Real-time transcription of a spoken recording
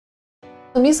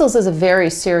Measles is a very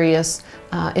serious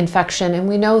infection, and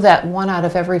we know that 1 out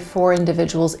of every 4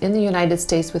 individuals in the United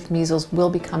States with measles will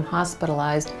become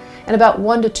hospitalized, and about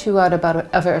 1 to 2 out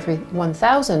of every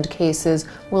 1,000 cases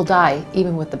will die,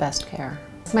 even with the best care.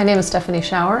 My name is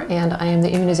Schauer, and I am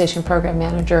the Immunization Program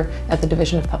Manager at the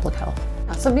Division of Public Health.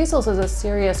 So measles is a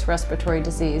serious respiratory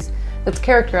disease that's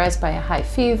characterized by a high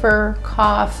fever,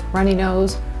 cough, runny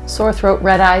nose, sore throat,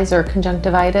 red eyes, or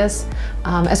conjunctivitis,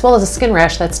 as well as a skin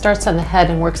rash that starts on the head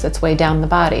and works its way down the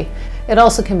body. It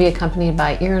also can be accompanied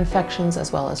by ear infections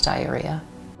as well as diarrhea.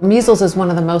 Measles is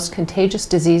one of the most contagious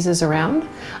diseases around.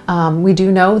 We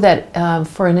do know that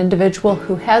for an individual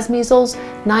who has measles,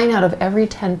 9 out of every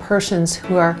 10 persons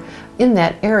who are in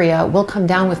that area will come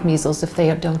down with measles if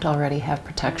they don't already have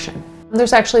protection.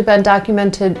 There's actually been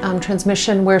documented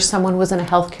transmission where someone was in a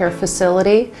healthcare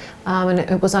facility and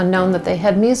it was unknown that they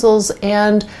had measles,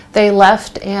 and they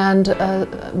left, and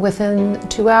within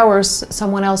 2 hours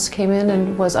someone else came in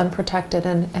and was unprotected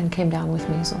and came down with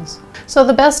measles. So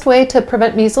the best way to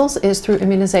prevent measles is through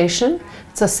immunization.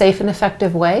 It's a safe and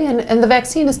effective way, and the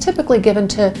vaccine is typically given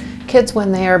to kids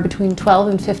when they are between 12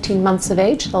 and 15 months of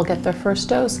age. They'll get their first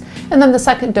dose, and then the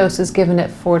second dose is given at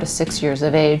 4 to 6 years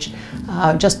of age,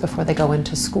 just before they go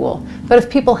into school. But if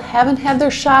people haven't had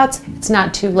their shots, it's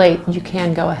not too late. You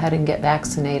can go ahead and get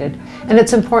vaccinated. And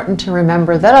it's important to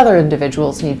remember that other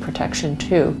individuals need protection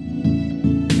too.